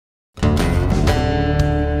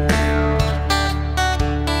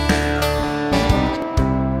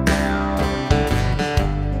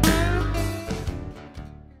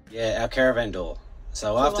caravan door.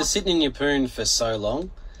 So after sitting in your poon for so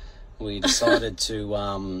long, we decided to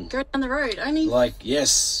go down the road. Only like,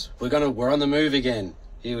 yes, we're on the move again.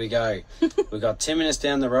 Here we go. We got 10 minutes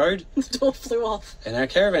down the road. The door flew off. And our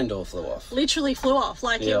caravan door flew off. Literally flew off.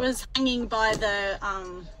 Like it was hanging by the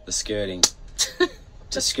skirting.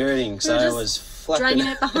 The skirting. So it was flapping. Dragging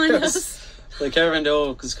it behind us. The caravan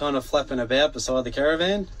door was kind of flapping about beside the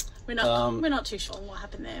caravan. We're not too sure what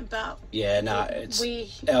happened there, but yeah, no, it's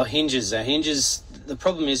our hinges. The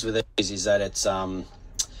problem is with these is that it's well,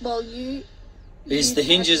 the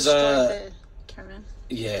hinges are the caravan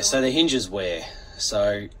door. So the hinges wear.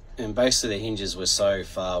 So, and basically the hinges were so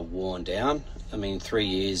far worn down. I mean, 3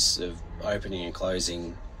 years of opening and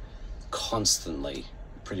closing constantly,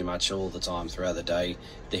 pretty much all the time throughout the day.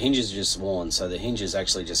 The hinges are just worn, so the hinges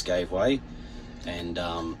actually just gave way. And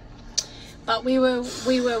but we were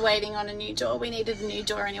waiting on a new door. We needed a new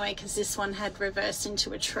door anyway because this one had reversed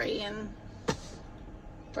into a tree and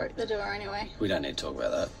broke the door anyway. We don't need to talk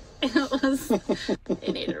about that.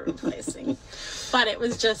 It needed replacing, but it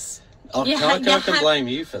was just. I can blame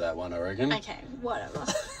you for that one, I reckon. Okay, whatever.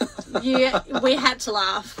 We had to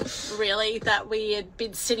laugh, really, that we had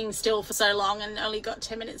been sitting still for so long and only got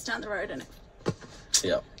 10 minutes down the road. And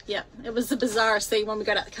it was the bizarrest thing when we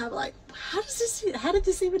got out the car. We're like, how did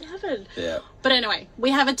this even happen? Yeah. But anyway, we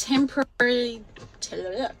have a temporary,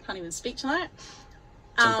 I can't even speak tonight.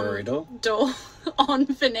 Temporary door on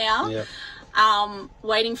for now. Yep.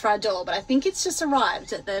 Waiting for our door, but I think it's just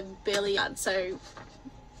arrived at the Burley yard, so.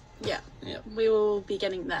 Yeah, we will be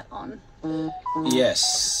getting that on.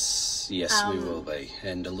 Yes, we will be.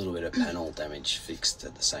 And a little bit of panel damage fixed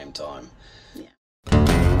at the same time. Yeah.